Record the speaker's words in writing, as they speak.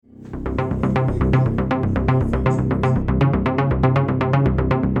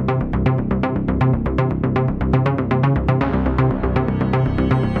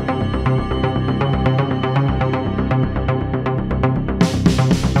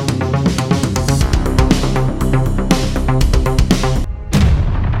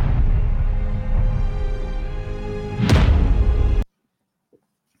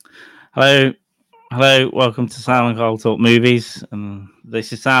Hello, hello. Welcome to Sam and Carl Talk Movies. And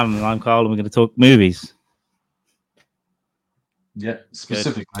this is Sam, and I'm Carl, and we're going to talk movies. Yeah,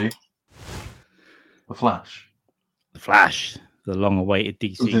 specifically The Flash. The Flash, the long-awaited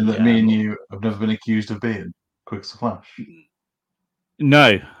DC. Something that me and you have never been accused of being. Quick as the Flash.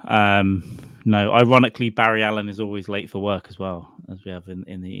 No. Ironically, Barry Allen is always late for work as well, as we have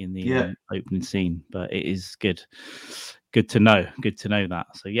in the opening scene. But it is good to know. Good to know that.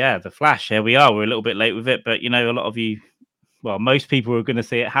 So yeah, The Flash. Here we are. We're a little bit late with it, but a lot of you. Well, most people who are going to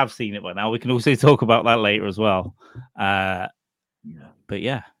see it have seen it by now. We can also talk about that later as well. But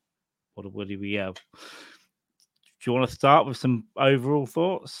yeah, what do we have? Do you want to start with some overall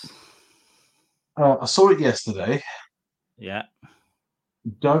thoughts? I saw it yesterday. Yeah.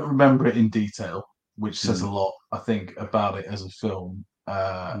 Don't remember it in detail, which says a lot, I think, about it as a film.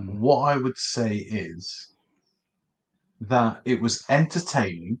 What I would say is that it was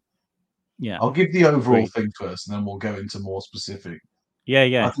entertaining. Yeah. I'll give the overall thing first, and then we'll go into more specific. Yeah.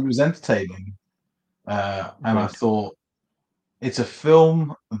 I think it was entertaining. And I thought it's a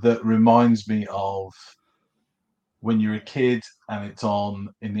film that reminds me of when you're a kid and it's on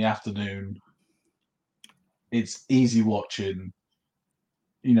in the afternoon. It's easy watching.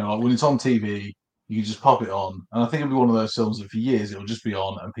 When it's on TV, you can just pop it on. And I think it'll be one of those films that for years it'll just be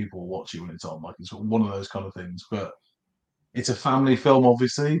on and people will watch it when it's on. Like it's one of those kind of things. But it's a family film,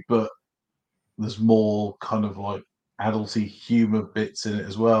 obviously, but there's more kind of like adulty humor bits in it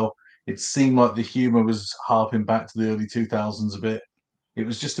as well. It seemed like the humor was harping back to the early 2000s a bit. It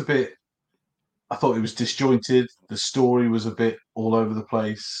was just a bit. I thought it was disjointed. The story was a bit all over the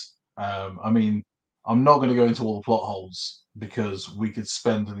place. I'm not going to go into all the plot holes because we could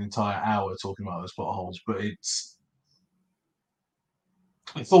spend an entire hour talking about those plot holes. But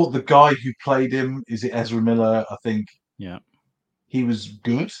I thought the guy who played him, is it Ezra Miller? I think. Yeah. He was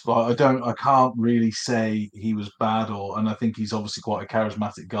good. I can't really say he was bad, and I think he's obviously quite a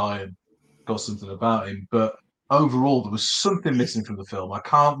charismatic guy and got something about him. But overall, there was something missing from the film. I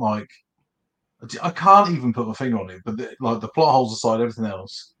can't even put my finger on it. But the plot holes aside, everything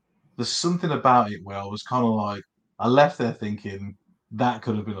else, there's something about it where I was kind of like, I left there thinking that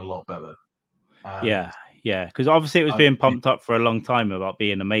could have been a lot better. Yeah, because obviously it was being pumped up for a long time about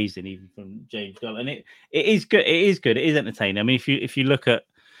being amazing, even from James Gunn, and it is good. It is good. It is entertaining. I mean, if you look at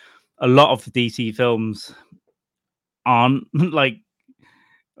a lot of the DC films, aren't like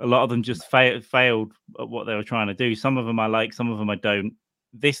a lot of them just failed at what they were trying to do. Some of them I like, some of them I don't.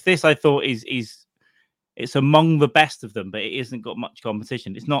 This I thought is it's among the best of them, but it isn't got much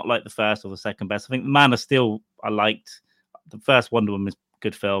competition. It's not like the first or the second best. I think the Man of Steel I liked. The first Wonder Woman was a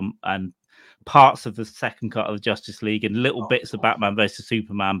good film, and parts of the second cut of the Justice League and little bits of Batman versus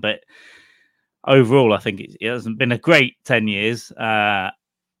Superman. But overall, I think it hasn't been a great 10 years.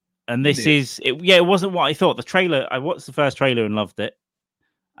 And this it wasn't what I thought. The trailer, I watched the first trailer and loved it.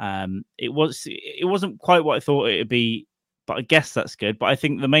 It wasn't quite what I thought it would be, but I guess that's good. But I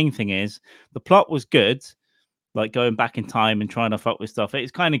think the main thing is the plot was good, like going back in time and trying to fuck with stuff.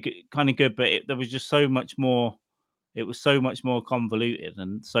 It's kind of good, but there was just so much more. It was so much more convoluted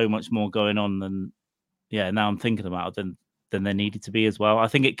and so much more going on than, now I'm thinking about it, than there needed to be as well. I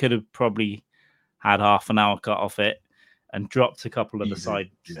think it could have probably had half an hour cut off it and dropped a couple of the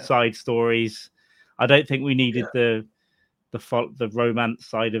side stories. I don't think we needed the romance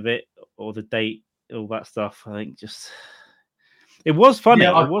side of it or the date, all that stuff. I think just it was funny.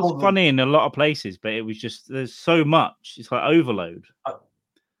 It was funny in a lot of places, but it was just there's so much. It's like overload.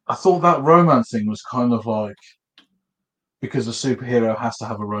 I thought that romance thing was kind of like because a superhero has to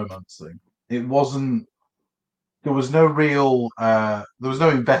have a romance thing. It wasn't. There was no real. There was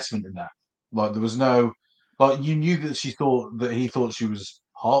no investment in that. Like there was no. Like you knew that he thought she was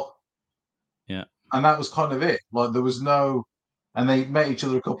hot. Yeah. And that was kind of it. Like there was no. And they met each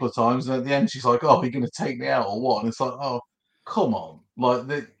other a couple of times, and at the end she's like, "Oh, are you going to take me out or what?" And it's like, "Oh, come on!" Like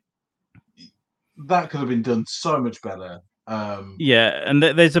that could have been done so much better. And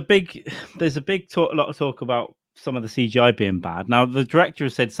there's a lot of talk about some of the CGI being bad. Now, the director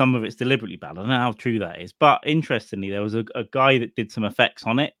has said some of it's deliberately bad. I don't know how true that is, but interestingly, there was a guy that did some effects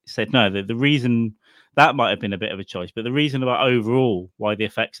on it. Said no, the reason that might have been a bit of a choice, but the reason about overall why the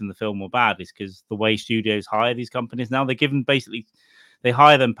effects in the film were bad is because the way studios hire these companies now, they're given they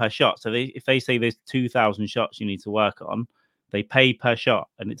hire them per shot. So if they say there's 2,000 shots you need to work on, they pay per shot,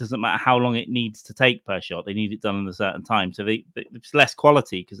 and it doesn't matter how long it needs to take per shot. They need it done in a certain time. So it's less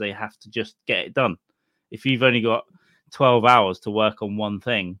quality because they have to just get it done. If you've only got 12 hours to work on one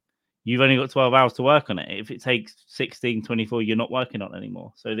thing, you've only got 12 hours to work on it. If it takes 16, 24, you're not working on it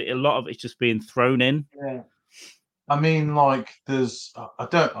anymore. So a lot of it's just being thrown in. Yeah. I mean, like, there's I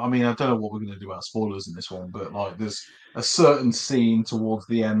don't know what we're going to do about spoilers in this one, but like, there's a certain scene towards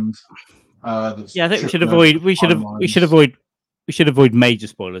the end that's Yeah, I think tripping over the we timelines. should avoid major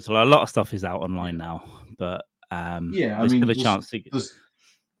spoilers. Well, a lot of stuff is out online now, but Yeah, I there's mean, still a chance to. there's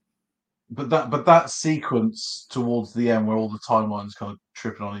but that sequence towards the end where all the timelines kind of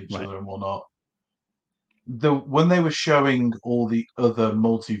tripping on each Right. other and whatnot. When they were showing all the other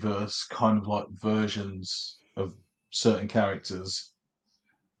multiverse kind of like versions of certain characters,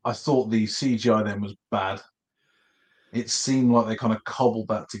 I thought the CGI then was bad. It seemed like they kind of cobbled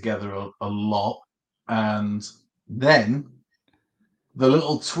that together a lot, and then the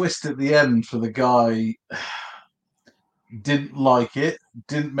little twist at the end for the guy didn't like it,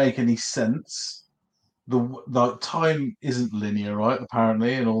 didn't make any sense. The time isn't linear, right?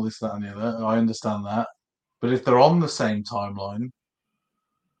 Apparently, and all this, that, and the other. I understand that, but if they're on the same timeline,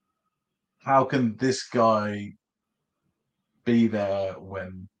 how can this guy be there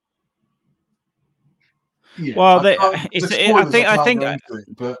when? Yeah, Well, I can't. The spoilers, I can't go into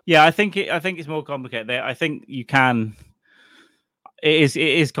it, but yeah, I think it's more complicated. I think you can. It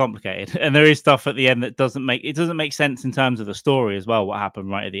is complicated, and there is stuff at the end that doesn't make sense in terms of the story as well. What happened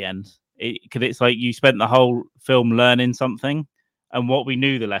right at the end? Because it's like you spent the whole film learning something, and what we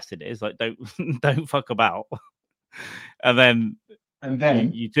knew the lesson is like don't fuck about, and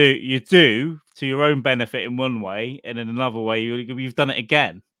then you do to your own benefit in one way, and in another way you've done it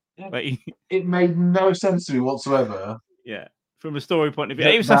again. Like, it made no sense to me whatsoever. yeah, from a story point of view,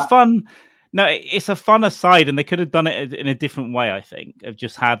 it's a fun aside, and they could have done it in a different way. I think have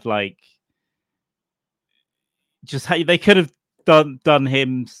just had like they could have done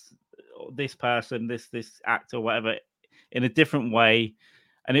him, this person, this actor, whatever, in a different way.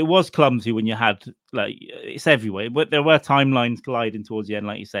 And it was clumsy when you had like it's everywhere, but there were timelines gliding towards the end,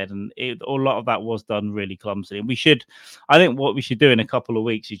 like you said, and a lot of that was done really clumsily. And I think what we should do in a couple of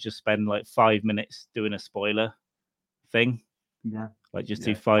weeks is just spend like 5 minutes doing a spoiler thing. Yeah, like just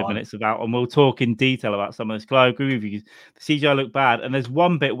do 5 minutes about, and we'll talk in detail about some of this. Because I agree with you, the CGI looked bad, and there's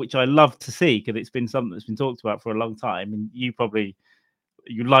one bit which I love to see because it's been something that's been talked about for a long time, and you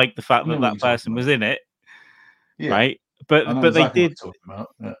like the fact that person was in it, right? But exactly they did,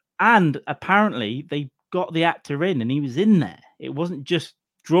 yeah. And apparently they got the actor in, and he was in there. It wasn't just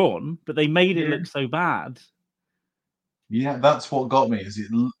drawn, but they made it look so bad. Yeah, that's what got me. Is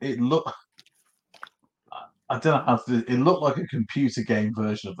it looked? I don't know how to. It looked like a computer game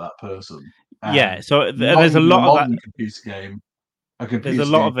version of that person. Yeah, so there's a lot of that computer game. A computer there's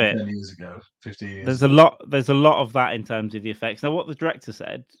a lot game of it 10 years ago, 15 years. There's ago. There's a lot of that in terms of the effects. Now, what the director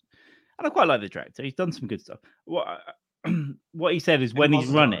said, and I quite like the director. He's done some good stuff. What he said is when he's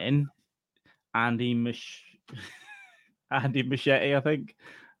running, Andy Muschietti, I think.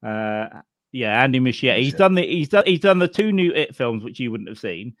 Andy Muschietti. He's done the 2 new It films, which you wouldn't have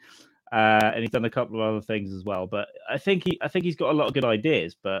seen, and he's done a couple of other things as well. But I think he's got a lot of good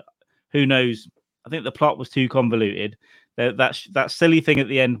ideas. But who knows? I think the plot was too convoluted. That silly thing at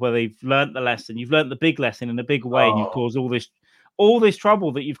the end where they've learnt the lesson. You've learnt the big lesson in a big way, and you've caused all this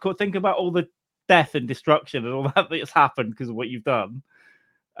trouble that you've think about all the death and destruction and all that's happened because of what you've done,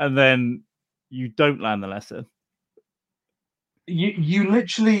 and then you don't learn the lesson. You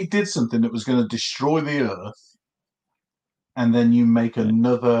literally did something that was going to destroy the earth, and then you make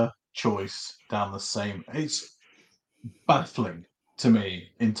another choice down the same. It's baffling to me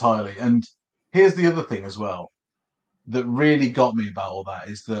entirely. And here's the other thing as well that really got me about all that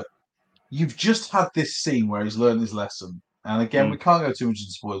is that you've just had this scene where he's learned his lesson. And again, we can't go too much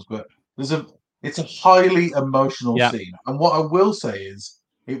into spoilers, but it's a highly emotional scene. And what I will say is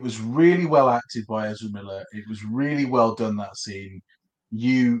it was really well acted by Ezra Miller. It was really well done, that scene.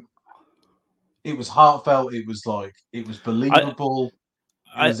 It was heartfelt. It was believable.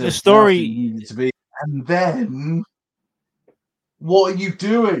 The story needed to be. And then what are you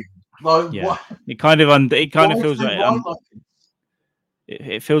doing? Like, what? It kind of feels like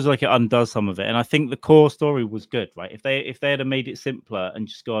it feels like it undoes some of it, and I think the core story was good, right? If they had made it simpler and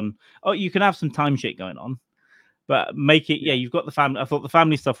just gone, oh, you can have some time shit going on, but make it, you've got the family. I thought the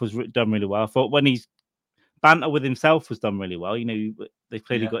family stuff was done really well. I thought when he's banter with himself was done really well. You know, they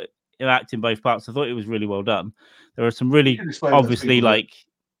clearly got acting both parts. I thought it was really well done. There are some really obviously like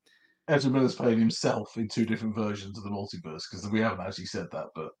Ezra Miller's playing himself in 2 different versions of the multiverse, because we haven't actually said that,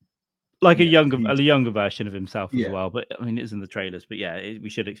 but like a younger version of himself as well. But I mean, it's in the trailers. But we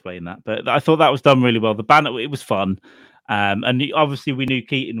should explain that. But I thought that was done really well. The banner, it was fun, and obviously we knew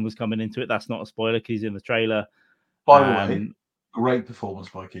Keaton was coming into it. That's not a spoiler because he's in the trailer. By the way, great performance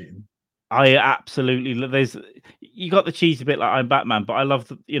by Keaton. I absolutely you got the cheesy bit like I'm Batman, but I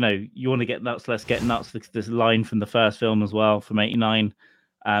love you want to get nuts, let's get nuts. This line from the first film as well from '89,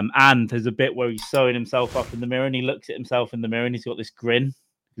 and there's a bit where he's sewing himself up in the mirror and he looks at himself in the mirror and he's got this grin.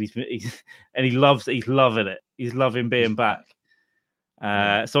 And he's loving it. He's loving being back.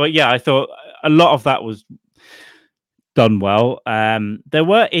 So yeah, I thought a lot of that was done well. There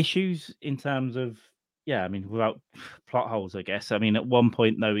were issues in terms of without plot holes, I guess. I mean, at one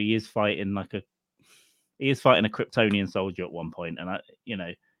point though, he is fighting a Kryptonian soldier at one point, and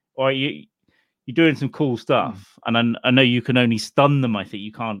you're doing some cool stuff, and I know you can only stun them. I think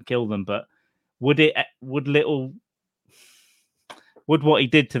you can't kill them, but would what he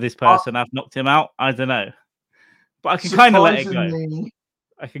did to this person have knocked him out? I don't know, but I can kind of let it go.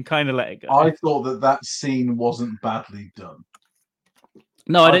 I can kind of let it go. I thought that scene wasn't badly done.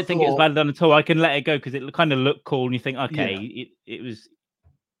 No, I don't think it was badly done at all. I can let it go because it kind of looked cool, and you think, okay, it was.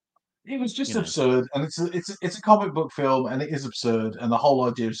 It was just absurd, and it's a comic book film, and it is absurd, and the whole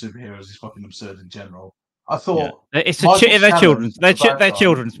idea of superheroes is fucking absurd in general. I thought they're children's. They're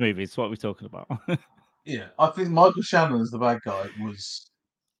children's movies. What we're talking about. Yeah, I think Michael Shannon as the bad guy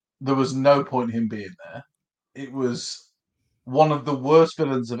there was no point in him being there. It was one of the worst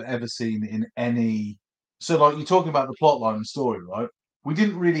villains I've ever seen in any. So, like, you're talking about the plotline and story, right? We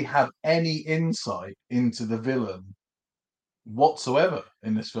didn't really have any insight into the villain whatsoever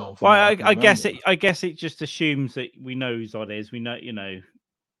in this film. Well, I guess it just assumes that we know who Zod is. We know.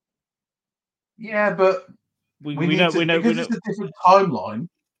 Yeah, but we know because it's a different timeline.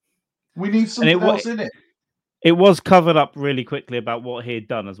 We need something else in it. It was covered up really quickly about what he had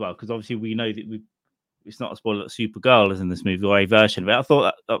done as well, because obviously we know that it's not a spoiler that Supergirl is in this movie or a version of it. I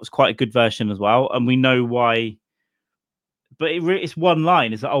thought that was quite a good version as well, and we know why. But it's one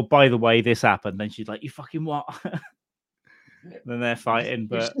line: is that, oh, by the way, this happened. Then she's like, "You fucking what?" Then they're fighting.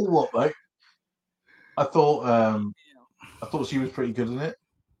 But you know what, mate? I thought she was pretty good in it.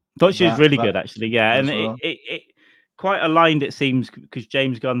 Thought she was really good, actually. Yeah, and it quite aligned, it seems, because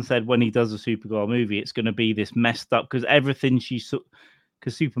James Gunn said when he does a Supergirl movie, it's going to be this messed up, because everything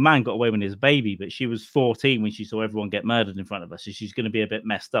because Superman got away when he was a baby, but she was 14 when she saw everyone get murdered in front of her, so she's going to be a bit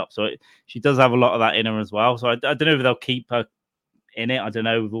messed up. So she does have a lot of that in her as well. So I don't know if they'll keep her in it. I don't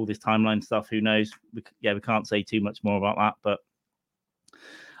know, with all this timeline stuff, who knows? We can't say too much more about that, but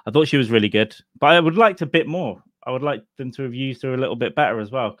I thought she was really good. But I would like a bit more. I would like them to have used her a little bit better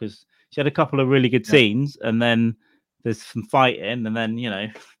as well, because she had a couple of really good scenes, and then there's some fighting, and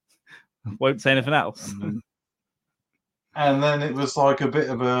then won't say anything else. And then it was like a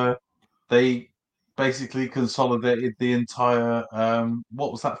bit of they basically consolidated the entire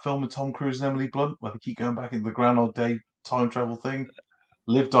what was that film with Tom Cruise and Emily Blunt, where they keep going back into the Groundhog Day time travel thing?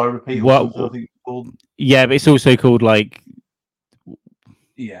 Live, Die, Repeat, or something, I think it's called. Yeah, but it's also called but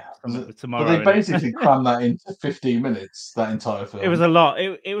they basically crammed that into 15 minutes, that entire film. It was a lot.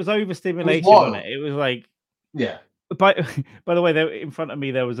 It was overstimulation on it. It was like, yeah. By the way, there in front of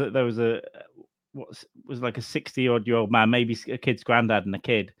me there was a what was like a 60-odd-year-old man, maybe a kid's granddad and a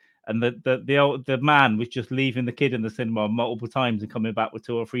kid, and the man was just leaving the kid in the cinema multiple times and coming back with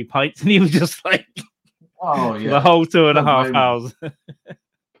 2 or 3 pints, and he was just like, oh yeah, the whole 2.5 hours.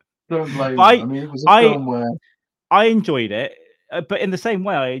 Don't blame me. I mean, it was a film where I enjoyed it, but in the same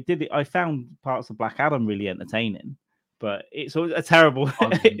way I found parts of Black Adam really entertaining, but it's a terrible.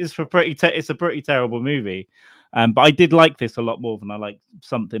 It's a pretty terrible movie. But I did like this a lot more than I liked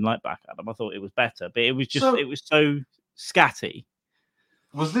something like Black Adam. I thought it was better, but it was just it was so scatty.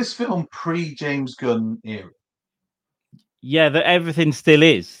 Was this film pre-James Gunn era? Yeah, everything still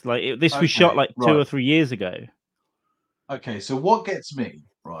is. This was shot 2 or 3 years ago. Okay, so what gets me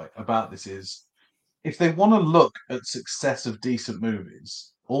about this is, if they want to look at success of decent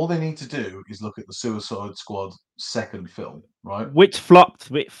movies, all they need to do is look at the Suicide Squad second film, right? Which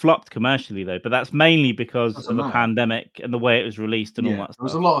flopped. It flopped commercially, though, but that's mainly because of the pandemic and the way it was released and all that stuff. There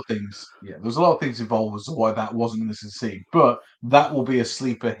was a lot of things. Yeah, there was a lot of things involved as to why that wasn't going to succeed. But that will be a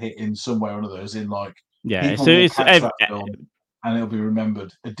sleeper hit in somewhere or another, as in so it's that film and it'll be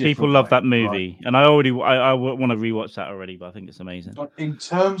remembered. People love that movie, right? And I want to rewatch that already, but I think it's amazing. But in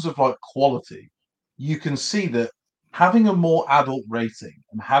terms of quality, you can see that having a more adult rating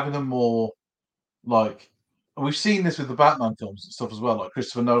and having a more we've seen this with the Batman films and stuff as well, like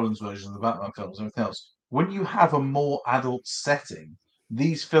Christopher Nolan's version of the Batman films and everything else. When you have a more adult setting,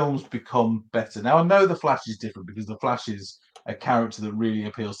 these films become better. Now, I know The Flash is different because The Flash is a character that really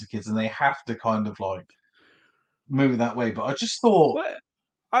appeals to kids, and they have to kind of move it that way. But I just thought,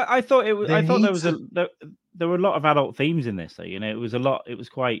 I thought it was. I thought there were a lot of adult themes in this. Though, it was a lot. It was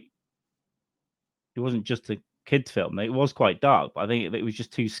quite. It wasn't just a kids' film. It was quite dark, but I think it was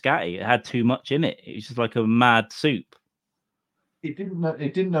just too scatty. It had too much in it. It was just like a mad soup. It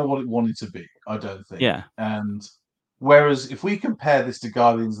didn't know what it wanted to be, I don't think. Yeah. And whereas if we compare this to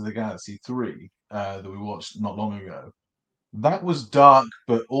Guardians of the Galaxy 3, that we watched not long ago, that was dark,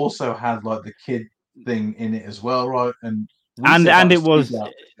 but also had like the kid thing in it as well, right? And it was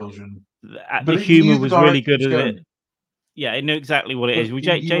children. The humor was really good at it. Yeah, I knew exactly what it is. Well,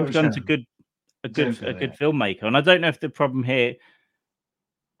 James Gunn's a good filmmaker, and I don't know if the problem here.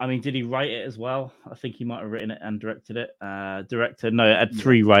 I mean, did he write it as well? I think he might have written it and directed it. No, it had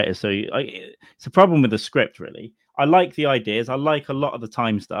 3 writers, so it's a problem with the script, really. I like the ideas. I like a lot of the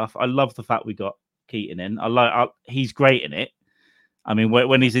time stuff. I love the fact we got Keaton in. He's great in it. I mean,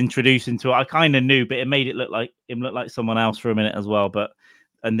 when he's introduced into it, I kind of knew, but it made it look like someone else for a minute as well.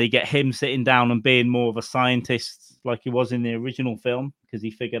 And they get him sitting down and being more of a scientist like he was in the original film, because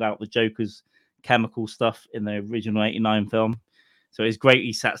he figured out the Joker's chemical stuff in the original 89 film. So it's great.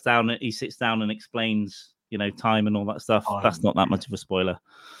 He sits down and explains, time and all that stuff. That's not that much of a spoiler.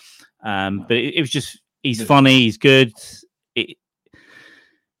 But it was just, he's funny, he's good. It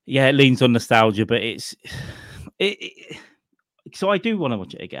leans on nostalgia, but so I do want to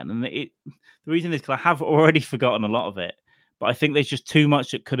watch it again. And the reason is because I have already forgotten a lot of it, but I think there's just too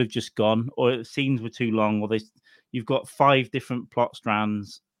much that could have just gone, or scenes were too long, or you've got 5 different plot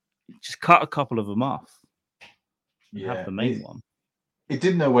strands. Just cut a couple of them off. Yeah, have the main one. It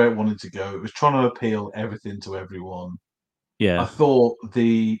didn't know where it wanted to go. It was trying to appeal everything to everyone. Yeah. I thought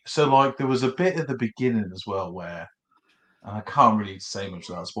there was a bit at the beginning as well where, and I can't really say much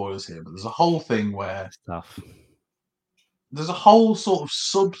without spoilers here, but there's a whole thing where there's a whole sort of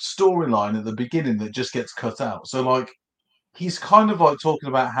sub storyline at the beginning that just gets cut out. So like, he's kind of like talking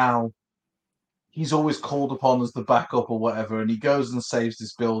about how he's always called upon as the backup or whatever, and he goes and saves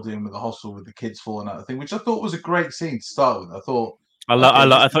this building with the hospital with the kids falling out of the thing, which I thought was a great scene to start with. I thought I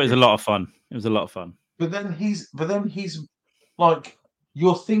thought it was a lot of fun. It was a lot of fun. But then he's like,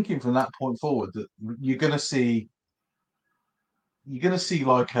 you're thinking from that point forward that you're gonna see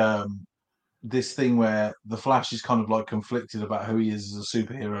like this thing where the Flash is kind of like conflicted about who he is as a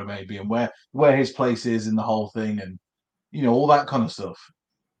superhero maybe, and where his place is in the whole thing, and all that kind of stuff.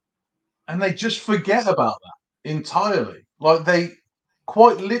 And they just forget about that entirely. Like, they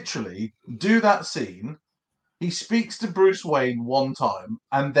quite literally do that scene. He speaks to Bruce Wayne one time,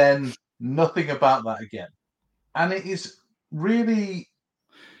 and then nothing about that again. And it is really.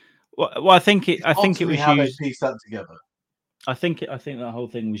 Well, I think it was how used. They piece that together. I think that whole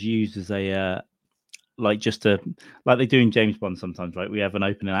thing was used as a like they do in James Bond sometimes, right? We have an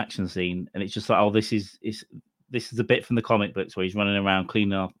opening action scene, and it's just like, oh, this is a bit from the comic books where he's running around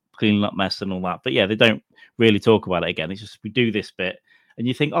cleaning up mess and all that. But yeah, they don't really talk about it again. It's just, we do this bit, and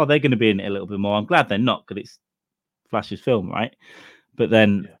you think, oh, they're going to be in it a little bit more. I'm glad they're not, because it's Flash's film, right? But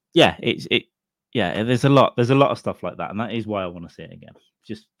then, there's a lot of stuff like that, and that is why I want to see it again,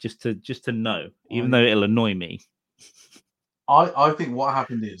 just to know, even though it'll annoy me. I think what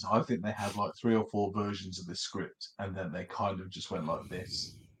happened is, I think they had like 3 or 4 versions of this script, and then they kind of just went like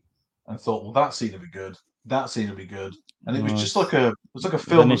this and thought, well, that scene will be good, that scene will be good, and it was just like a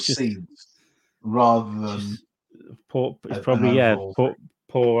film of scenes rather than poor. It's probably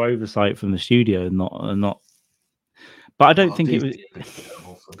poor oversight from the studio, not. But I don't think it was.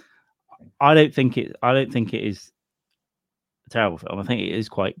 I don't think it is a terrible film. I think it is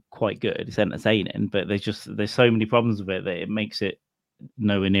quite good. It's entertaining, but there's so many problems with it that it makes it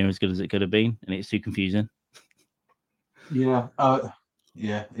nowhere near as good as it could have been, and it's too confusing. Yeah,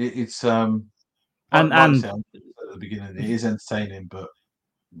 it's and at the beginning it is entertaining, but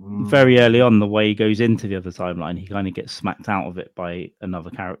very early on, the way he goes into the other timeline, he kind of gets smacked out of it by another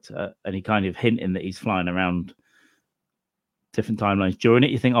character, and he kind of hinting that he's flying around different timelines during it.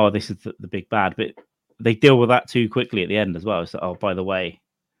 You think, oh, this is the big bad, but they deal with that too quickly at the end as well. So, oh, by the way,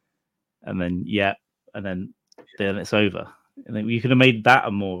 and then then it's over. And then you could have made that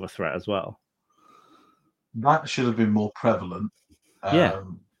a more of a threat as well. That should have been more prevalent.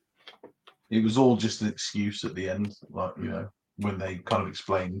 It was all just an excuse at the end, like, when they kind of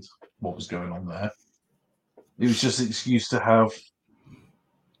explained what was going on there. It was just an excuse to have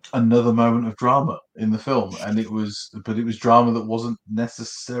another moment of drama in the film, and it was drama that wasn't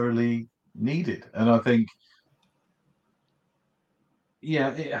necessarily needed. And I think,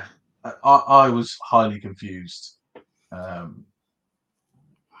 I was highly confused about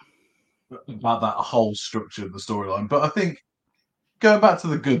that whole structure of the storyline. But I think, going back to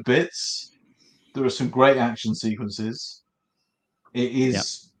the good bits, there are some great action sequences. It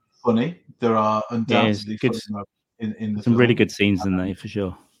is funny. There are undoubtedly good, in the some film. really good scenes in there for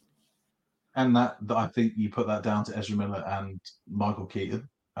sure. and that I think you put that down to Ezra Miller and Michael Keaton.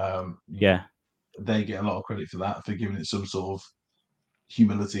 Yeah. They get a lot of credit for that, for giving it some sort of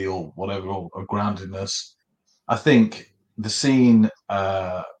humility or whatever, or groundedness. I think the scene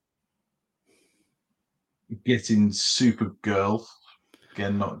getting Supergirl,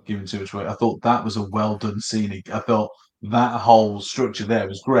 again, not giving too much away, I thought that was a well done scene. I thought that whole structure there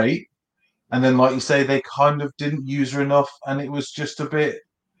was great. And then, like you say, they kind of didn't use her enough, and it was just a bit.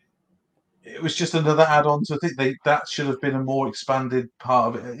 It was just another add-on to. I think that should have been a more expanded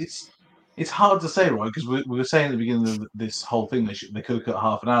part of it. It's hard to say, right? Because we were saying at the beginning of this whole thing, they could have cut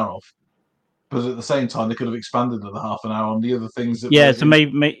half an hour off, but at the same time, they could have expanded another half an hour on the other things that. Yeah, so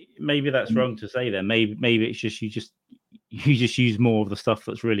maybe that's wrong to say. Then maybe it's just you just use more of the stuff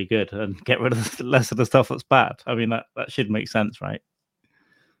that's really good and get rid of less of the stuff that's bad. I mean that should make sense, right?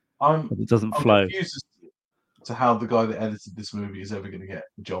 It doesn't flow. Confused as to how the guy that edited this movie is ever going to get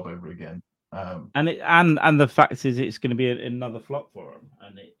the job ever again. And the fact is, it's going to be another flop for him,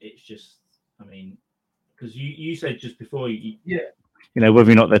 and it's just, I mean, because you said just before,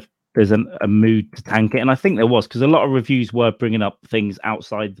 whether or not there's a mood to tank it, and I think there was, because a lot of reviews were bringing up things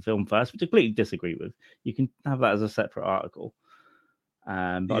outside the film first, which I completely disagree with. You can have that as a separate article, but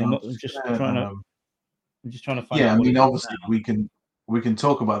I'm just trying to find. Yeah, I mean, obviously we can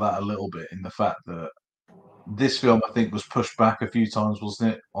talk about that a little bit in the fact that this film, I think, was pushed back a few times,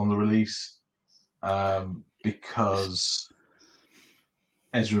 wasn't it, on the release, because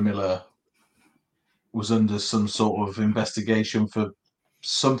Ezra Miller was under some sort of investigation for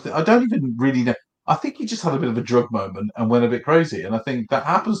something. I don't even really know. I think he just had a bit of a drug moment and went a bit crazy, and I think that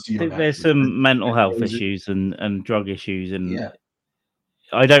happens to you. I think there's some mental health issues and drug issues, and yeah.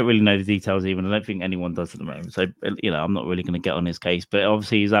 I don't really know the details even. I don't think anyone does at the moment. So, I'm not really going to get on his case, but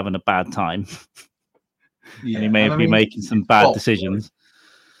obviously he's having a bad time. Yeah. And he may be making some bad decisions.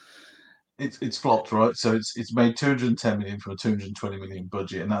 It's flopped, right? So it's made 210 million for a 220 million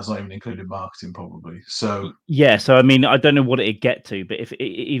budget, and that's not even including marketing, probably. So yeah, so I mean, I don't know what it'd get to, but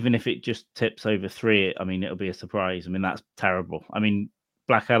even if it just tips over 3, I mean, it'll be a surprise. I mean, that's terrible. I mean,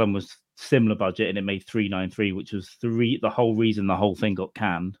 Black Adam was similar budget, and it made 393, which was the whole reason the whole thing got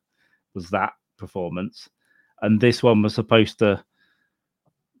canned was that performance, and this one was supposed to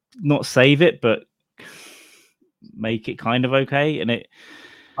not save it, but make it kind of okay, and it.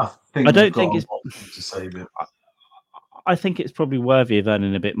 I don't think it's to save it. I think it's probably worthy of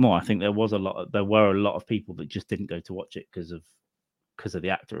earning a bit more. I think there were a lot of people that just didn't go to watch it because of the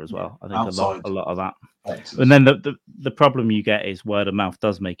actor as well. I think a lot of that. And then the problem you get is word of mouth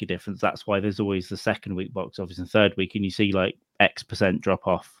does make a difference. That's why there's always the second week box office and third week, and you see like X% drop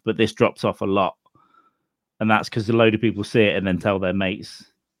off, but this drops off a lot, and that's because a load of people see it and then tell their mates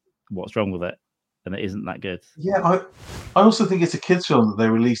what's wrong with it. And it isn't that good. Yeah, I also think it's a kids' film that they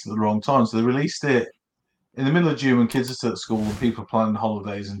released at the wrong time. So they released it in the middle of June when kids are still at school and people are planning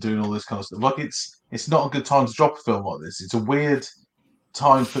holidays and doing all this kind of stuff. Like it's not a good time to drop a film like this. It's a weird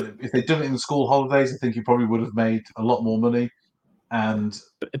time for. If they'd done it in the school holidays, I think you probably would have made a lot more money.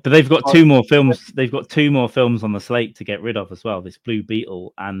 But they've got 2 more films. They've got 2 more films on the slate to get rid of as well. This Blue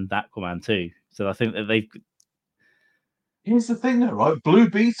Beetle and Aquaman 2. So I think that they've. Here's the thing, though, right? Blue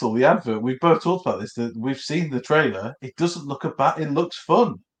Beetle, the advert. We've both talked about this. That we've seen the trailer. It doesn't look bad. It looks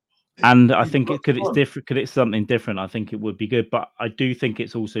fun. And I think it's different. Could it's something different? I think it would be good. But I do think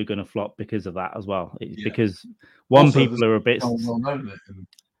it's also going to flop because of that as well. Because people are a bit.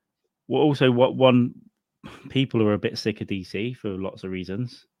 People are a bit sick of DC for lots of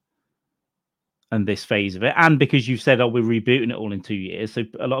reasons. And this phase of it, and because you said, we're rebooting it all in 2 years, so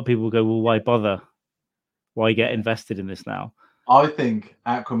a lot of people will go, well, why bother? Why get invested in this now? I think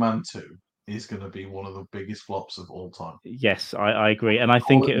Aquaman 2 is going to be one of the biggest flops of all time. Yes, I agree. And I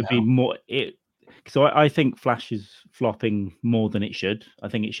think it would be more... So I think Flash is flopping more than it should. I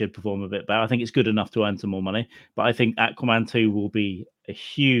think it should perform a bit better. I think it's good enough to earn some more money. But I think Aquaman 2 will be a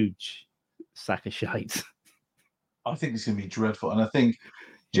huge sack of shite. I think it's going to be dreadful. And I think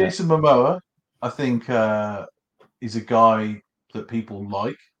Jason Momoa, I think, is a guy that people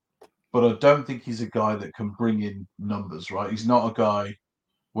like. But I don't think he's a guy that can bring in numbers, right? He's not a guy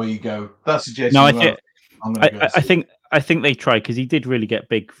where you go, that's a Jason Momoa. I think they tried, because he did really get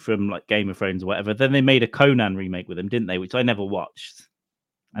big from like Game of Thrones or whatever. Then they made a Conan remake with him, didn't they? Which I never watched.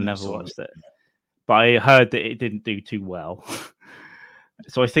 I never watched it. But I heard that it didn't do too well.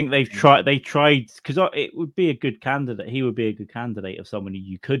 So I think they tried, because it would be a good candidate. He would be a good candidate of someone who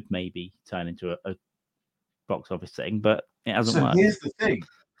you could maybe turn into a box office thing, but it hasn't worked. Here's the thing.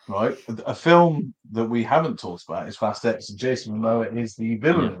 Right, a film that we haven't talked about is Fast X, and Jason Momoa is the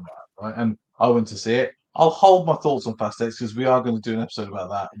villain in that, right? And I went to see it. I'll hold my thoughts on Fast X because we are going to do an episode about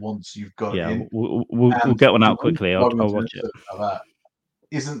that once you've got it Yeah, in. we'll And get one the out reason quickly. why I'll we're doing an watch it. episode about that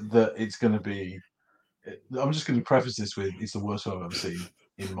isn't that it's going to be. I'm just going to preface this with it's the worst film I've ever seen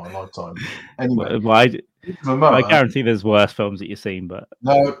in my lifetime. Anyway, I guarantee there's worse films that you've seen, but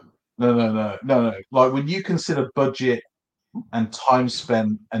no. Like when you consider budget and time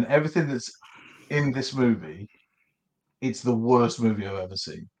spent and everything that's in this movie, it's the worst movie I've ever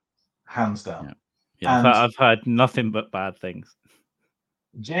seen, hands down. Yeah, and I've heard nothing but bad things.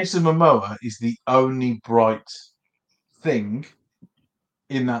 Jason Momoa is the only bright thing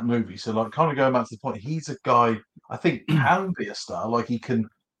in that movie. So, like, kind of going back to the point, he's a guy I think can be a star. Like, he's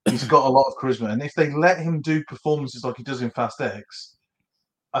got a lot of charisma, and if they let him do performances like he does in Fast X,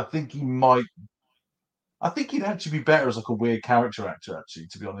 I think he might. I think he'd actually be better as like a weird character actor. Actually,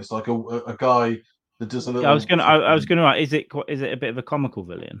 to be honest, like a guy that does a little. Yeah, I was gonna. Is it a bit of a comical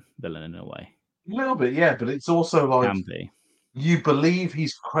villain in a way? A little bit, yeah, but it's also like Can be. You believe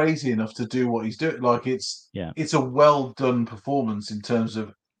he's crazy enough to do what he's doing. Like it's a well done performance in terms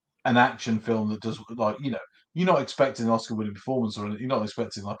of an action film that does like you're not expecting an Oscar winning performance or you're not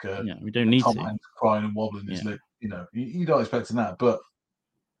expecting like we don't need Tom to Hanks crying and wobbling his lip. You're not expecting that, but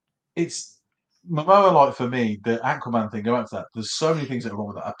it's Momoa. Like for me, the Aquaman thing. Go back to that. There's so many things that are wrong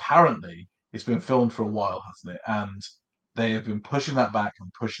with that. Apparently, it's been filmed for a while, hasn't it? And they have been pushing that back and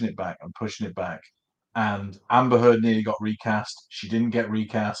pushing it back and pushing it back. And Amber Heard nearly got recast. She didn't get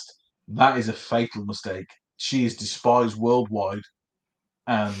recast. That is a fatal mistake. She is despised worldwide,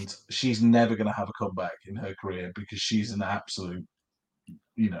 and she's never going to have a comeback in her career because she's an absolute.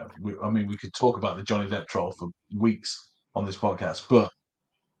 We could talk about the Johnny Depp trial for weeks on this podcast, but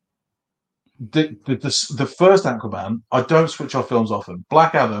the first Aquaman, I don't switch off films often.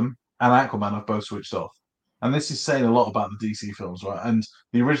 Black Adam and Aquaman, I've both switched off, and this is saying a lot about the DC films, right? And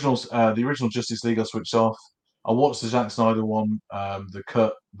the original Justice League, I switched off. I watched the Zack Snyder one, the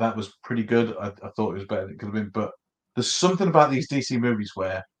cut. That was pretty good. I thought it was better than it could have been, but there's something about these DC movies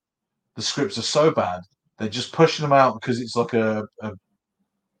where the scripts are so bad they're just pushing them out because it's like a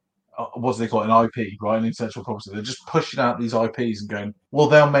what do they call it, an IP, right? An intellectual property. They're just pushing out these IPs and going, well,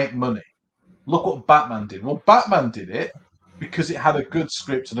 they'll make money. Look what Batman did. Well, Batman did it because it had a good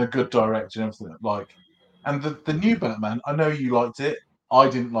script and a good director and everything. And the new Batman, I know you liked it. I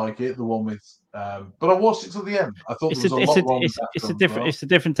didn't like it, the one with, but I watched it till the end. I thought there was a lot wrong with that film as well. It's a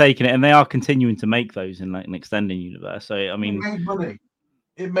different take in it, and they are continuing to make those in like an extending universe. So I mean,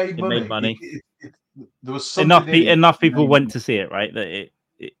 it made money. There was enough people went to see it, right? That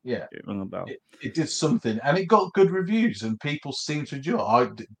it rung a bell. It did something, and it got good reviews, and people seemed to enjoy it. I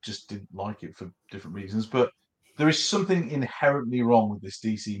just didn't like it for different reasons, but there is something inherently wrong with this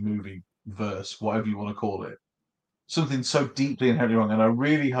DC movie verse, whatever you want to call it. Something so deeply inherently wrong, and I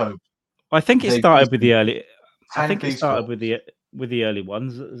really hope. I think it started with the early. I think it started with the early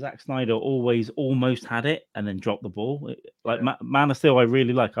ones. Zack Snyder almost had it and then dropped the ball. Like Man of Steel, I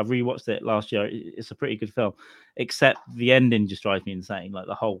really like. I rewatched it last year. It's a pretty good film, except the ending just drives me insane. Like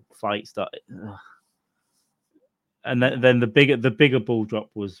the whole fight started, and then the bigger ball drop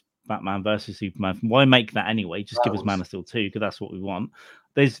was Batman versus Superman. Why make that anyway? Just give us Man of Steel 2 because that's what we want.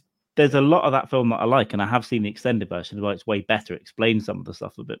 There's a lot of that film that I like, and I have seen the extended version where it's way better. It explains some of the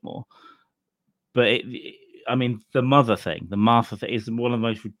stuff a bit more. But I mean, the Martha thing is one of the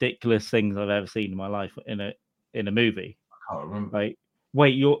most ridiculous things I've ever seen in my life in a movie. I can't remember. Like,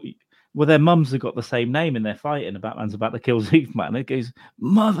 wait, their mums have got the same name and they're fighting. And Batman's about to kill Superman. It goes,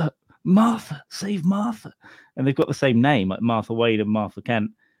 Martha, save Martha. And they've got the same name, like Martha Wade and Martha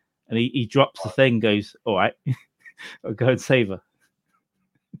Kent. And he drops the thing, goes, all right, I'll go and save her.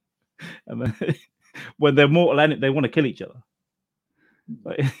 And then when they're mortal enemy, they want to kill each other.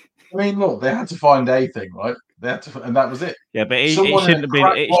 Like, I mean, look, they had to find a thing, right? They had to, and that was it. Yeah, but it shouldn't have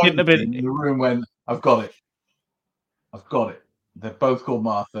been. It shouldn't have been in the room when I've got it. They're both called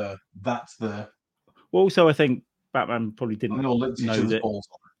Martha. That's the. Well, also, I think Batman probably didn't know that.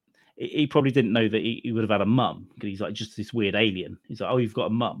 He probably didn't know that he would have had a mum because he's like just this weird alien. He's like, oh, you've got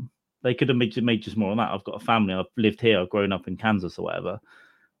a mum. They could have made just more on that. I've got a family. I've lived here. I've grown up in Kansas or whatever.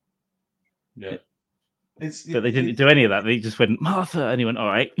 Yeah. But they didn't do any of that. They just went, Martha, and he went, all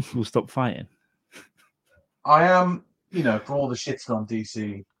right, we'll stop fighting. I am, for all the shits on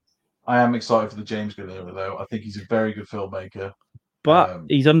DC, I am excited for the James Gunn era, though. I think he's a very good filmmaker. But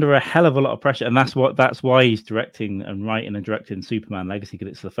he's under a hell of a lot of pressure, and that's why he's directing and writing and directing Superman Legacy,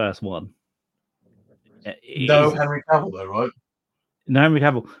 because it's the first one. No Henry Cavill, though, right? No Henry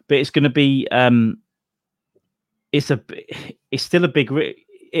Cavill, but it's going to be. It's still a big.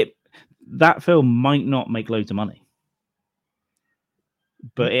 That film might not make loads of money,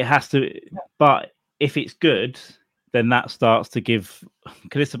 but it has to. But if it's good, then that starts to give,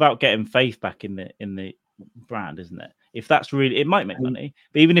 because it's about getting faith back in the brand, isn't it? If that's really, it might make money,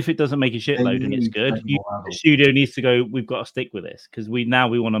 but even if it doesn't make a shitload and it's good, the studio needs to go, we've got to stick with this, because we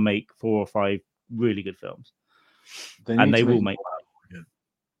want to make 4 or 5 really good films, and they will make.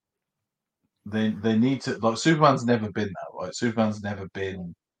 They need to, like, Superman's never been that, right? Superman's never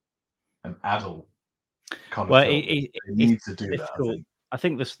been an adult kind of film. They need to do that. I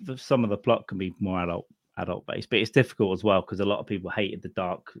think some of the plot can be more adult based, but it's difficult as well because a lot of people hated the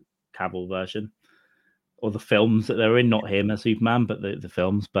Dark Cavill version or the films that they're in, not him as Superman, but the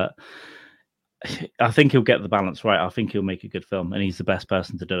films. But I think he'll get the balance right. I think he'll make a good film, and he's the best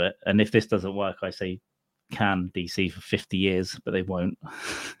person to do it. And if this doesn't work, I say can DC for 50 years, but they won't.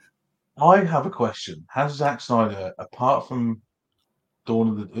 I have a question. Has Zack Snyder, apart from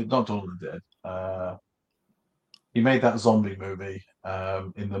not Dawn of the Dead, he made that zombie movie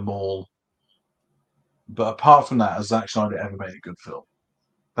in the mall. But apart from that, has Zack Snyder ever made a good film?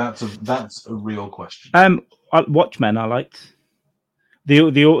 That's a real question. Watchmen, I liked. The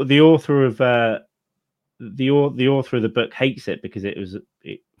author of the author of the book hates it because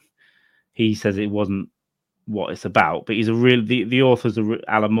he says it wasn't what it's about. But he's the author's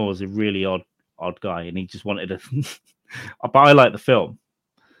Alan Moore's a really odd guy, and he just wanted to. But I like the film.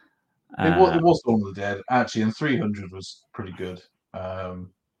 It was Dawn of the Dead, actually, and 300 was pretty good.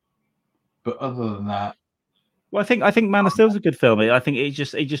 But other than that, well, I think Man of Steel's a good film. I think it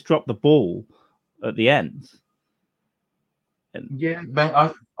just dropped the ball at the end. Yeah,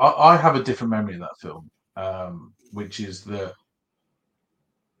 man, I have a different memory of that film, which is that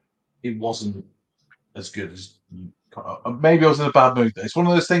it wasn't as good as. Maybe I was in a bad mood. It's one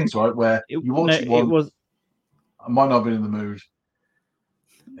of those things, right, where you watch it once. I might not have been in the mood.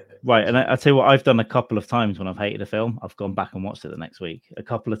 Right, and I tell you what, I've done a couple of times when I've hated a film. I've gone back and watched it the next week. A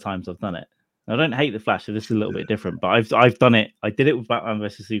couple of times I've done it. I don't hate The Flash, so this is a little bit different. But I've done it. I did it with Batman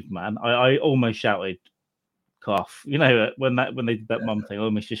versus Superman. I almost shouted, "Cough!" You know, when they did that mum thing, I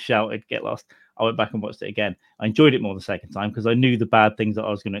almost just shouted, "Get lost!" I went back and watched it again. I enjoyed it more the second time because I knew the bad things that I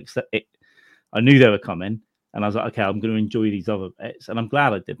was going to accept. I knew they were coming, and I was like, "Okay, I'm going to enjoy these other bits," and I'm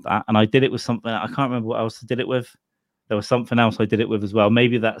glad I did that. And I did it with something I can't remember what else I did it with. There was something else I did it with as well.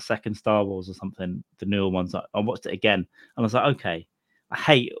 Maybe that second Star Wars or something, the newer ones. I watched it again, and I was like, "Okay, I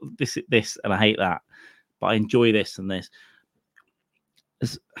hate this, and I hate that, but I enjoy this and this."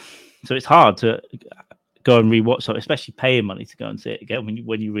 So it's hard to go and rewatch something, especially paying money to go and see it again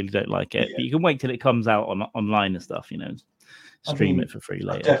when you really don't like it. Yeah. But you can wait till it comes out online and stuff, stream it for free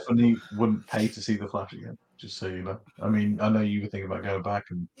later. I definitely wouldn't pay to see The Flash again, just so you know. I mean, I know you were thinking about going back,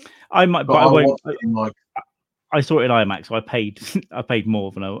 and I might, but I won't. I saw it in IMAX, so I paid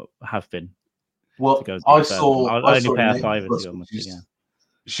more than I have been. Well, I saw only pay a $5 to go and again.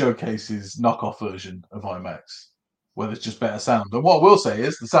 Showcases knockoff version of IMAX, where there's just better sound. And what I will say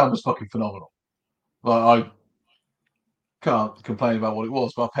is the sound was fucking phenomenal. Like, I can't complain about what it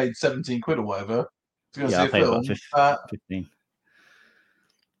was, but I paid 17 quid or whatever to go see a film. 15.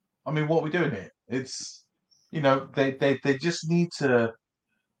 I mean, what are we doing here? It's, they just need to.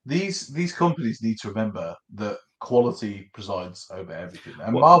 These companies need to remember that quality presides over everything.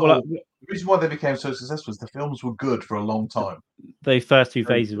 And Marvel, the reason why they became so successful is the films were good for a long time. The first 2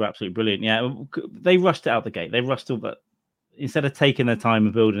 phases were absolutely brilliant. Yeah, they rushed it out the gate. They rushed all that. Instead of taking their time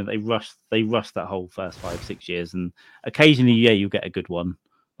and building it, they rushed that whole first 5-6 years. And occasionally, you'll get a good one,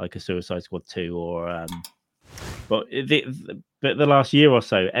 like a Suicide Squad 2 or. But the last year or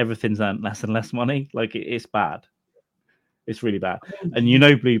so, everything's earned less and less money. Like it's bad. It's really bad. And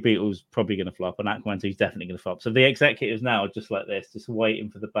Blue Beetle's probably going to flop, and Aquaman 2 is definitely going to flop. So the executives now are just like this, just waiting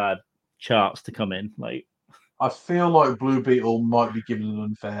for the bad charts to come in. Like, I feel like Blue Beetle might be given an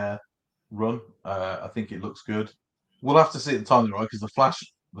unfair run. I think it looks good. We'll have to see at the time, right? Because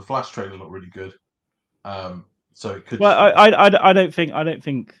the Flash trailer looked really good. So it could. Well, I don't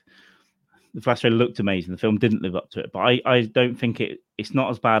think the Flash trailer looked amazing. The film didn't live up to it, but I don't think it's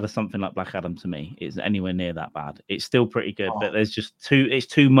not as bad as something like Black Adam to me. It's anywhere near that bad. It's still pretty good, but there's just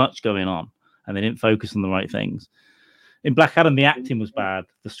too much going on, and they didn't focus on the right things. In Black Adam, the acting was bad.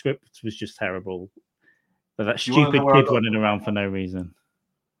 The script was just terrible. But that stupid kid running around for no reason.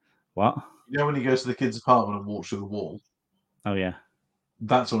 What? You know when he goes to the kid's apartment and walks through the wall? Oh, yeah.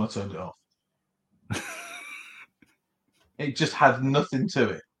 That's when I turned it off. It just had nothing to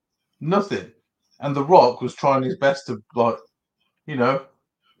it. Nothing. And The Rock was trying his best to,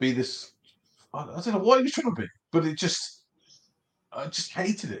 be this. I don't know what he was trying to be, but I just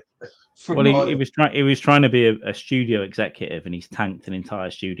hated it. Well, he was trying to be a studio executive, and he's tanked an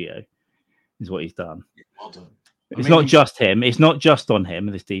entire studio. Is what he's done. Well done. It's not just him. It's not just on him,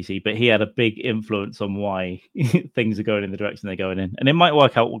 this DC, but he had a big influence on why things are going in the direction they're going in. And it might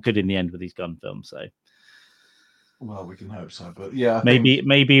work out good in the end with these gun films. So, well, we can hope so. But yeah, I maybe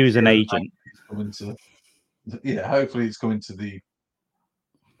think, he was an agent. Hopefully it's coming to the.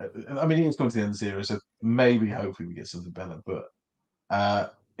 I mean, it's coming to the end of the series, so maybe, hopefully, we get something better. But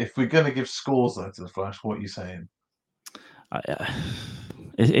if we're going to give scores though to the Flash, what are you saying?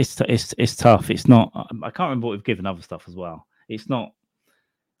 It's tough. It's not. I can't remember what we've given other stuff as well. It's not.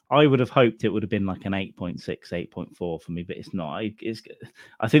 I would have hoped it would have been like an 8.6, 8.4 for me, but it's not. I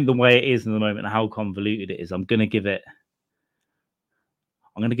think the way it is in the moment and how convoluted it is, I'm going to give it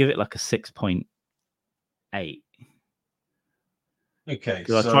like a 6.8. Okay.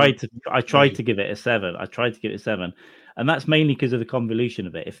 Because I tried to give it a 7. I tried to give it a 7, and that's mainly because of the convolution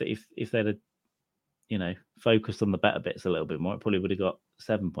of it. If they'd have, focused on the better bits a little bit more, it probably would have got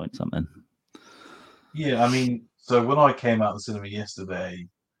 7 point something. Yeah, I mean, so when I came out of the cinema yesterday,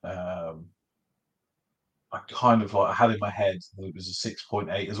 I kind of I had in my head that it was a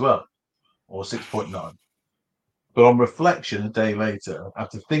 6.8 as well, or 6.9. But on reflection, a day later,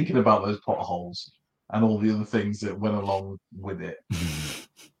 after thinking about those potholes and all the other things that went along with it,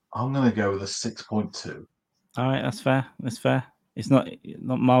 I'm going to go with a 6.2. All right, that's fair. That's fair. It's not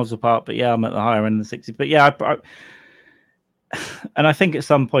miles apart, but yeah, I'm at the higher end of the 60. But yeah, and I think at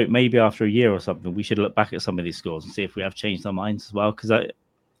some point, maybe after a year or something, we should look back at some of these scores and see if we have changed our minds as well. Because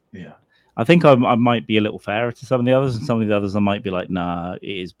I think I might be a little fairer to some of the others, and some of the others I might be like, nah, it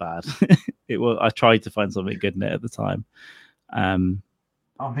is bad. I tried to find something good in it at the time. I mean,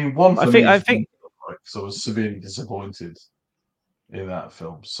 one thing I think so I was severely disappointed in that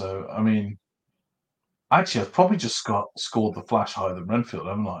film. So I mean, actually, I've probably just scored the Flash higher than Renfield,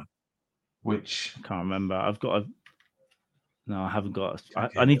 haven't I? Which I can't remember. No, I haven't got.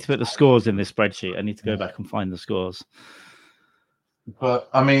 I need to put the scores in this spreadsheet. I need to go back and find the scores. But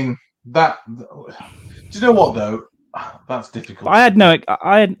I mean, do you know what though? That's difficult. But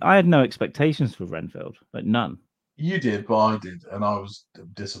I had no expectations for Renfield, like none. You did, but I did, and I was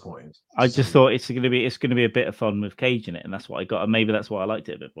disappointed. I just thought it's going to be a bit of fun with Cage in it, and that's what I got. And maybe that's why I liked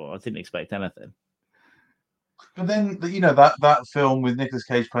it a bit more. I didn't expect anything. But then that film with Nicolas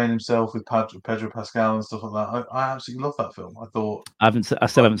Cage playing himself with Pedro Pascal and stuff like that, I absolutely love that film. I thought I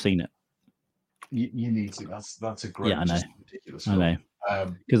still haven't seen it. You need to. That's a great, I know. Ridiculous film. I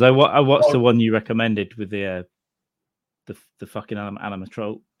know. Because I watched the one you recommended with the fucking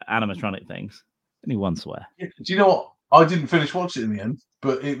animatronic things. Only one swear. Do you know what? I didn't finish watching it in the end,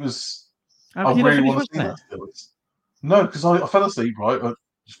 but it was. I really want to see that still. No, because I fell asleep. Right, I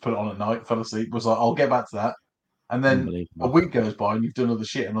just put it on at night. Fell asleep. Was like, I'll get back to that, and then a week goes by and you've done other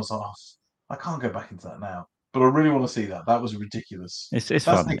shit, and I was like, I can't go back into that now. But I really want to see that. That was ridiculous. It's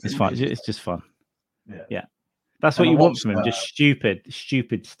fun. It's fun. It's just fun. Yeah. That's what you want from him. Just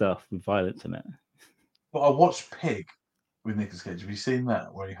stupid stuff with violence in it. But I watched Pig with Nicolas Cage. Have you seen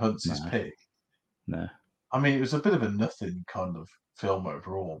that where he hunts his pig? No. I mean, it was a bit of a nothing kind of film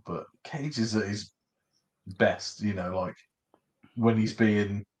overall, but Cage is at his best, like when he's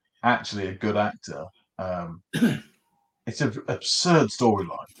being actually a good actor. It's an absurd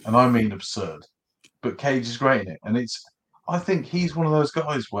storyline, and I mean absurd. But Cage is great in it, and I think he's one of those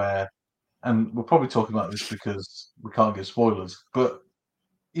guys where, and we're probably talking about this because we can't give spoilers, but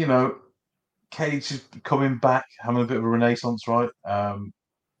Cage is coming back, having a bit of a renaissance, right?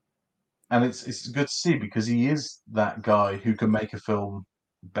 And it's good to see because he is that guy who can make a film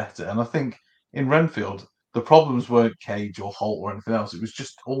better. And I think in Renfield, the problems weren't Cage or Holt or anything else. It was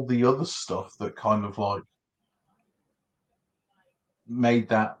just all the other stuff that kind of like made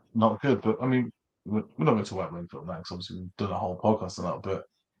that not good. But I mean, we're not going to talk about Renfield now because obviously we've done a whole podcast on that. But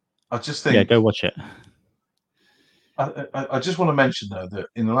I just think, go watch it. I just want to mention though that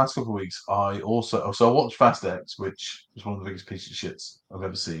in the last couple of weeks, I watched Fast X, which is one of the biggest pieces of shits I've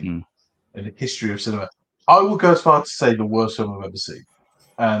ever seen in the history of cinema. I will go as far to say the worst film I've ever seen,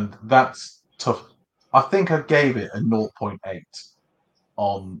 and that's tough. I think I gave it a 0.8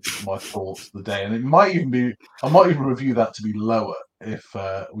 on my thoughts of the day, and I might even review that to be lower if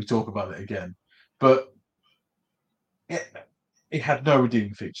we talk about it again. But it had no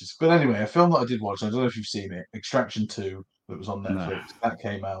redeeming features. But anyway, a film that I did watch, I don't know if you've seen it, Extraction 2, that was on Netflix. No. That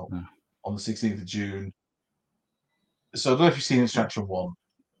came out on the 16th of June. So I don't know if you've seen Extraction 1.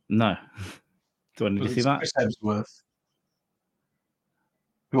 No. Do I need to see that? Chris Hemsworth.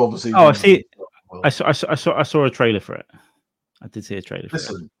 Who obviously... Oh, I see. I saw a trailer for it. I did see a trailer for it.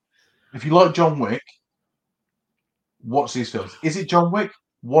 Listen, if you like John Wick, watch these films. Is it John Wick?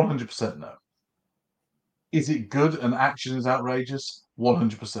 100% no. Is it good and action is outrageous?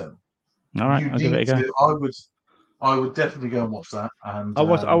 100%. All right, I'll give it a go. I would definitely go and watch that. And I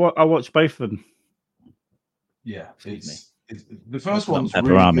watched both of them. Yeah, it's the first one's Pepper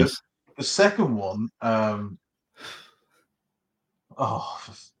really Armies. good. The second one, the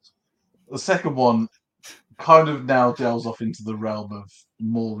second one kind of now delves off into the realm of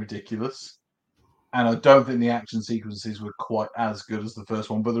more ridiculous. And I don't think the action sequences were quite as good as the first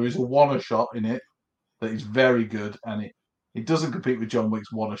one, but there is a one shot in it that is very good, and it doesn't compete with John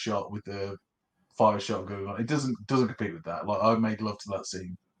Wick's one shot with the fire shot going on. It doesn't compete with that. Like, I made love to that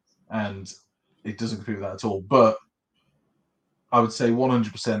scene, and it doesn't compete with that at all. But I would say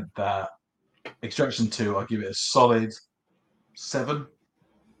 100% that Extraction 2, I give it a solid 7.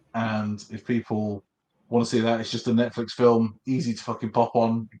 And if people want to see that, it's just a Netflix film, easy to fucking pop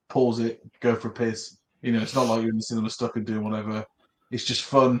on, pause it, go for a piss. You know, it's not like you're in the cinema stuck and doing whatever. It's just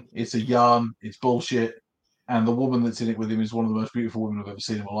fun. It's a yarn. It's bullshit. And the woman that's in it with him is one of the most beautiful women I've ever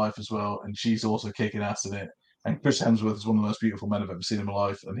seen in my life as well. And she's also kicking ass in it. And Chris Hemsworth is one of the most beautiful men I've ever seen in my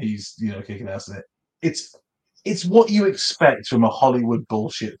life. And he's, you know, kicking ass in it. It's what you expect from a Hollywood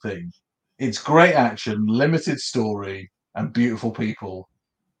bullshit thing. It's great action, limited story, and beautiful people,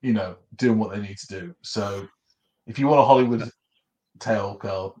 you know, doing what they need to do. So if you want a Hollywood tale,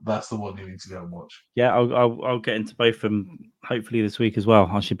 Carl, that's the one you need to go and watch. Yeah, I'll get into both of them hopefully this week as well.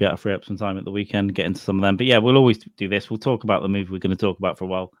 I should be able to free up some time at the weekend, get into some of them. But yeah, we'll always do this. We'll talk about the movie we're going to talk about for a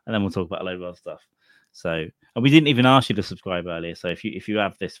while, and then we'll talk about a load of other stuff. So, and we didn't even ask you to subscribe earlier. So if you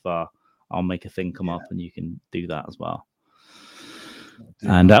have this far, I'll make a thing come up, and you can do that as well.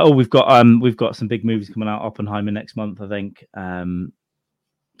 And we've got some big movies coming out. Oppenheimer next month, I think. And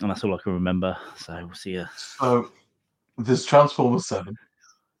that's all I can remember. So we'll see you. So there's Transformers 7.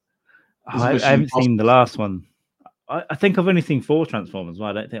 I haven't seen the last one. I think I've only seen 4 Transformers. Well,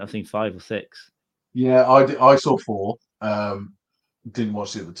 I don't think I've seen 5 or 6. Yeah, I saw 4. Didn't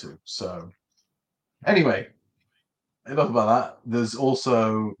watch the other 2. So anyway, enough about that. There's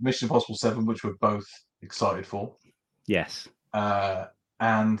also Mission Impossible 7, which we're both excited for. Yes.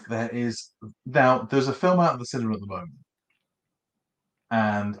 And there's a film out of the cinema at the moment.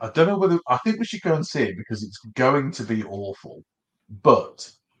 And I don't know I think we should go and see it because it's going to be awful.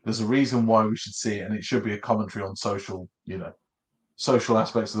 But there's a reason why we should see it, and it should be a commentary on social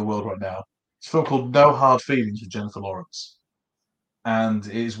aspects of the world right now. It's a film called No Hard Feelings with Jennifer Lawrence. And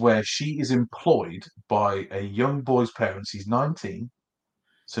it is where she is employed by a young boy's parents. He's 19.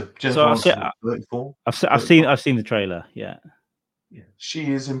 So Jennifer Lawrence is 34. I've seen the trailer, yeah.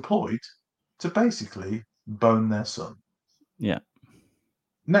 She is employed to basically bone their son. Yeah.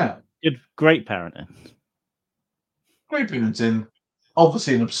 Now, great parenting. Great parenting.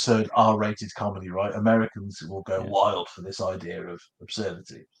 Obviously, an absurd R-rated comedy, right? Americans will go wild for this idea of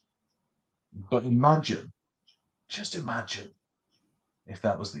absurdity. But just imagine, if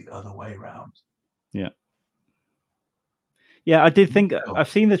that was the other way around. Yeah. Yeah, I did think I've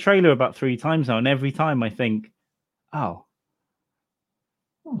seen the trailer about 3 times now, and every time I think, oh.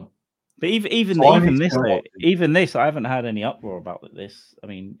 But even this, I haven't had any uproar about this. I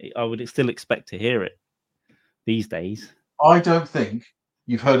mean, I would still expect to hear it these days. I don't think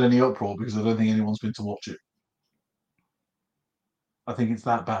you've heard any uproar because I don't think anyone's been to watch it. I think it's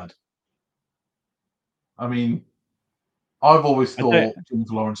that bad. I mean, I've always thought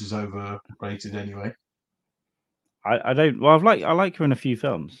Jennifer Lawrence is overrated anyway. I don't. Well, I like her in a few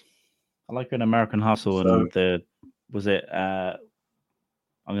films. I like her in American Hustle and was it?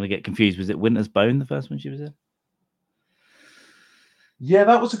 I'm going to get confused. Was it Winter's Bone, the first one she was in? Yeah,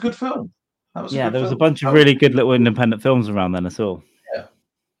 that was a good film. There was a bunch of really good little independent films around then as well. Yeah,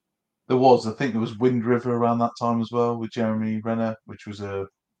 there was. I think there was Wind River around that time as well with Jeremy Renner, which was a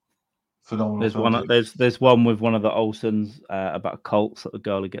phenomenal film. There's one with one of the Olsons about a cult. So the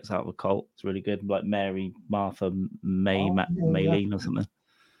girl who gets out of a cult. It's really good, like Mary Martha Mayleen or something.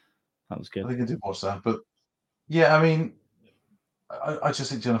 That was good. I think I did watch that, but yeah, I mean, I just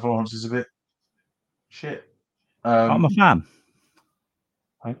think Jennifer Lawrence is a bit shit. I'm a fan.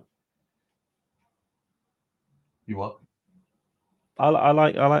 Right? You what?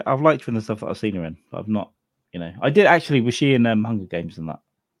 I've liked her in the stuff that I've seen her in, but I've not. I did actually. Was she in Hunger Games and that?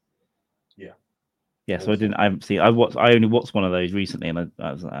 Yeah. Yeah. So I haven't seen. I only watched one of those recently, and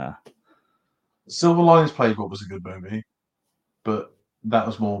I was like, Silver Linings Playbook was a good movie, but that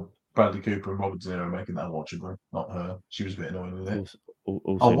was more Bradley Cooper and Robert De Niro making that watchable, not her. She was a bit annoying with it.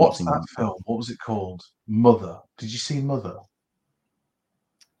 What's that film? What was it called? Mother. Did you see Mother?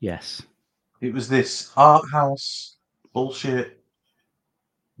 Yes. It was this art house bullshit,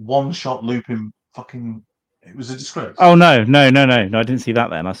 one-shot looping fucking. It was a disgrace. Oh no! I didn't see that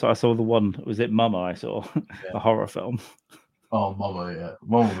then. I saw the one. Was it Mama? I saw a horror film. Oh, Mama, yeah.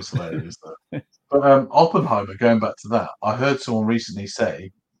 Mama was hilarious though. But Oppenheimer, going back to that, I heard someone recently say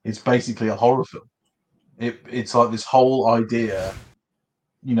it's basically a horror film. It's like this whole idea,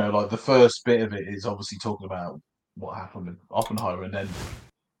 like the first bit of it is obviously talking about what happened with Oppenheimer, and then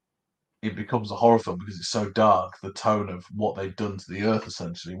it becomes a horror film because it's so dark, the tone of what they've done to the Earth,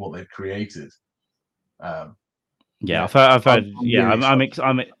 essentially, what they've created. I've heard.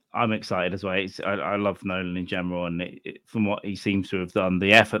 Really I'm excited as well. I love Nolan in general, and from what he seems to have done,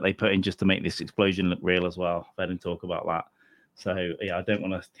 the effort they put in just to make this explosion look real as well. I've heard him talk about that. So yeah, I don't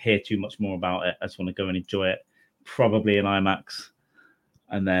want to hear too much more about it. I just want to go and enjoy it, probably in IMAX,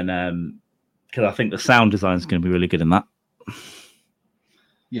 and then because I think the sound design is going to be really good in that.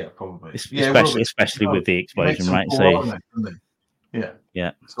 Yeah, probably. Especially with the explosion, right? So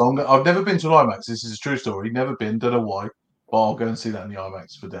yeah. So I've never been to an IMAX. This is a true story. Never been. Don't know why, but I'll go and see that in the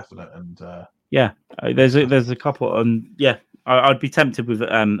IMAX for definite. And there's a couple, and I'd be tempted with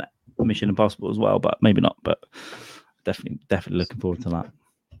Mission Impossible as well, but maybe not. But definitely looking forward to that.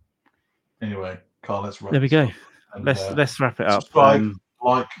 Anyway, Carl, let's wrap. There we go. Let's wrap it up. Subscribe,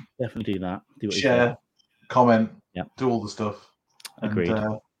 like, definitely do that. Do what share, comment, yeah, do all the stuff. Agreed.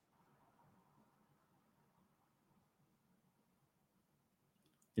 And,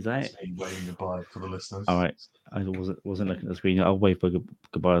 is that it? Waving goodbye for the listeners. All right. I wasn't looking at the screen. I'll wave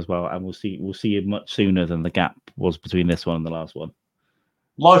goodbye as well, and we'll see you much sooner than the gap was between this one and the last one.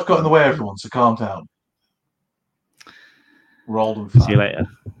 Life got in the way, everyone, so calm down. We're old and fat. See you later.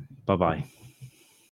 Bye-bye.